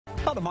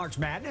Well, the March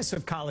Madness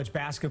of college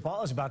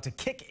basketball is about to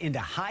kick into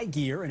high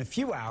gear in a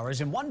few hours,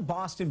 and one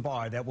Boston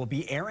bar that will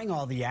be airing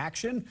all the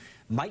action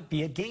might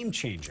be a game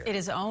changer. It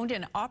is owned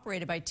and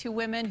operated by two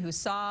women who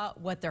saw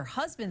what their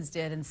husbands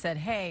did and said,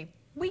 hey,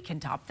 we can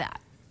top that.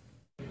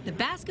 The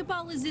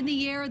basketball is in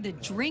the air, the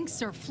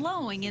drinks are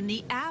flowing, and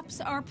the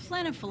apps are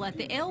plentiful at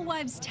the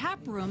Alewives Tap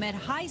Room at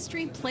High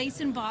Street Place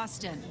in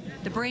Boston.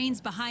 The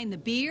brains behind the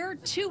beer,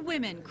 two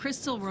women,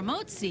 Crystal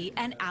Ramotzi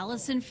and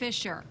Allison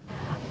Fisher.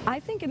 I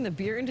think in the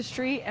beer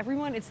industry,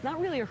 it's not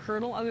really a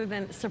hurdle other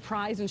than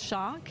surprise and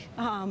shock.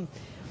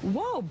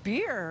 Whoa,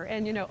 beer,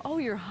 and oh,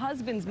 your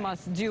husbands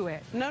must do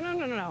it.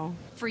 No.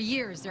 For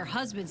years, their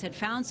husbands had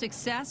found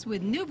success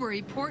with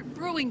Newburyport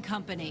Brewing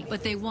Company,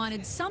 but they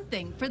wanted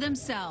something for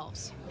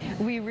themselves.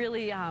 We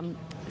really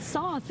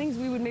saw things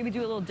we would maybe do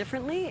a little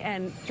differently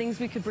and things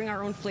we could bring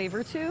our own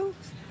flavor to.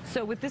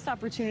 So with this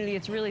opportunity,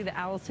 it's really the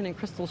Allison and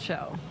Crystal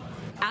show.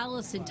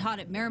 Allison taught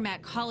at Merrill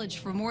College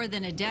for more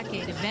than a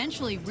decade,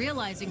 eventually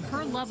realizing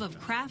her love of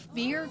craft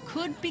beer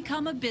could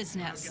become a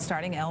business.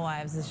 Starting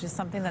Alewives is just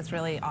something that's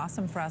really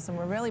awesome for us, and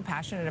we're really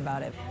passionate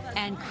about it.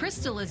 And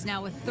Crystal is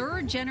now a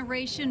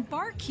third-generation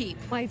barkeep.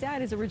 My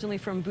dad is originally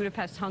from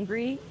Budapest,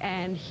 Hungary,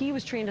 and he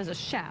was trained as a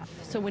chef.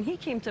 So when he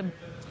came to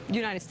the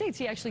United States,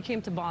 he actually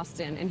came to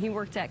Boston, and he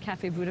worked at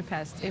Cafe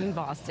Budapest in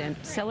Boston.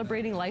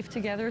 Celebrating life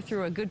together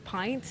through a good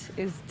pint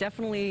is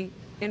definitely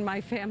in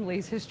my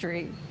family's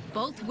history.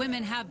 Both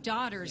women have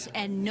daughters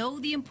and know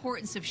the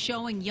importance of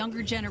showing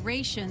younger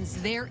generations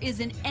there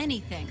isn't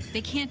anything they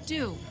can't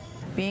do.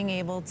 Being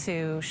able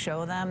to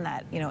show them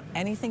that,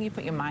 anything you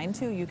put your mind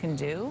to, you can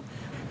do.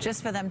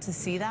 Just for them to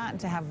see that and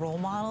to have role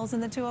models in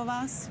the two of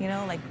us,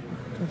 like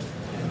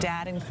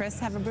Dad and Chris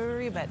have a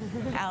brewery, but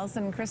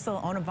Allison and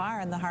Crystal own a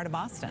bar in the heart of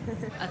Boston.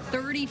 A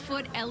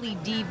 30-foot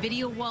LED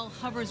video wall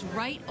hovers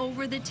right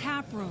over the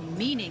tap room,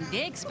 meaning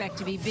they expect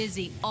to be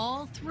busy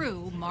all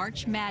through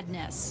March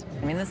Madness.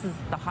 This is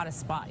the hottest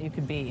spot you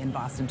could be in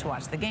Boston to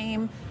watch the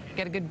game,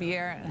 get a good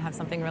beer, and have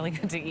something really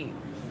good to eat.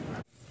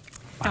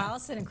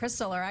 Allison and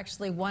Crystal are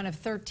actually one of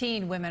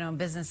 13 women-owned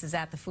businesses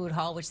at the food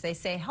hall, which they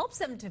say helps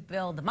them to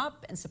build them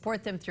up and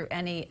support them through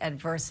any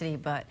adversity.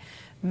 But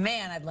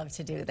man, I'd love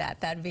to do that.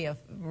 That'd be a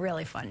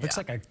really fun job. Looks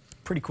like a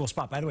pretty cool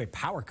spot. By the way,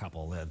 power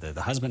couple. The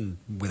husband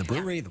with a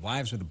brewery, the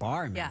wives with a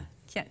bar.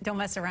 Don't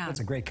mess around. That's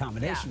a great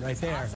combination right there. Awesome.